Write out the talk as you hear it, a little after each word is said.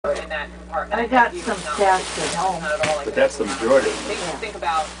in that compartment. I got some stashed at home. But that's the majority. Think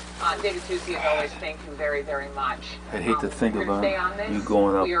about David Susie, as always, thank you very, very much. I'd hate to think about you you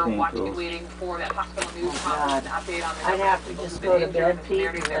going up We are pink watching, pills. waiting for that hospital news Oh, conference, God. an update on the I'd have to just go to bed, Pete,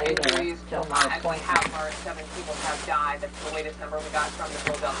 and their later injuries. till my As we appointment. have learned, 7 people have died. That's the latest number we got from the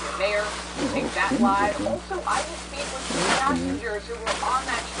Philadelphia mayor. Take that live. Also, I will speak with some passengers who were on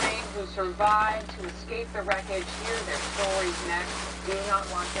that train who survived, who escaped the wreckage. Hear their stories next. Do not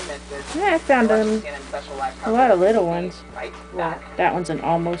want to miss this. Yeah, I found a lot of little ones. Right What? back. That one's an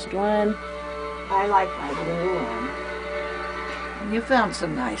almost one. I like my blue one. You found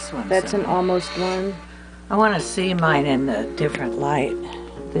some nice ones. That's an almost one. I want to see mine in a different light.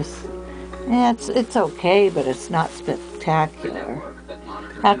 This, yeah, it's okay, but it's not spectacular.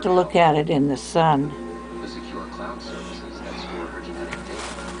 Have to look at it in the sun.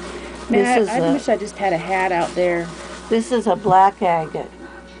 Man, I wish I just had a hat out there. This is a black agate.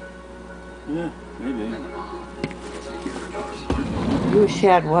 Yeah, maybe. You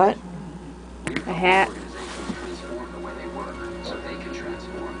shed what? A hat.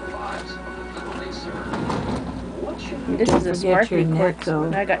 This is a Forget your sparkly neck, quartz.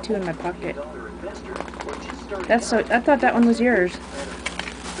 though. I got 2 in my pocket. That's so. I thought that one was yours.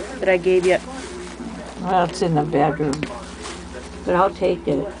 That I gave you. Well, it's in the bedroom. But I'll take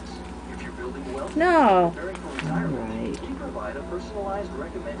it. No. All right.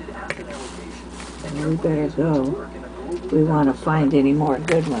 Well, we better go. We want to find any more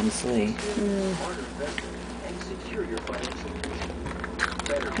good ones, Lee.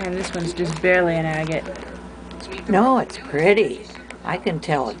 Man, this one's just barely an agate. No, it's pretty. I can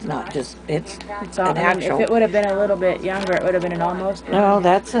tell it's not just, it's It's all, an I mean, actual. if it would have been a little bit younger, it would have been an almost. No,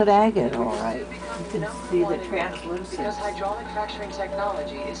 that's an agate, all right. You can see the translucence. Because hydraulic fracturing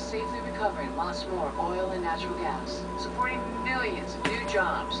technology is safely recovering lots more oil and natural gas, supporting millions of new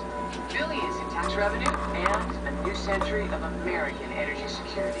jobs, billions in tax revenue, and a new century of American energy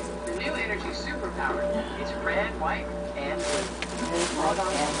security. The new energy superpower is red, white, and blue.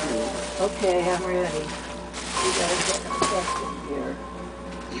 Okay, I'm ready. We gotta get a check in here.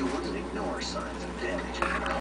 You wouldn't ignore signs of damage.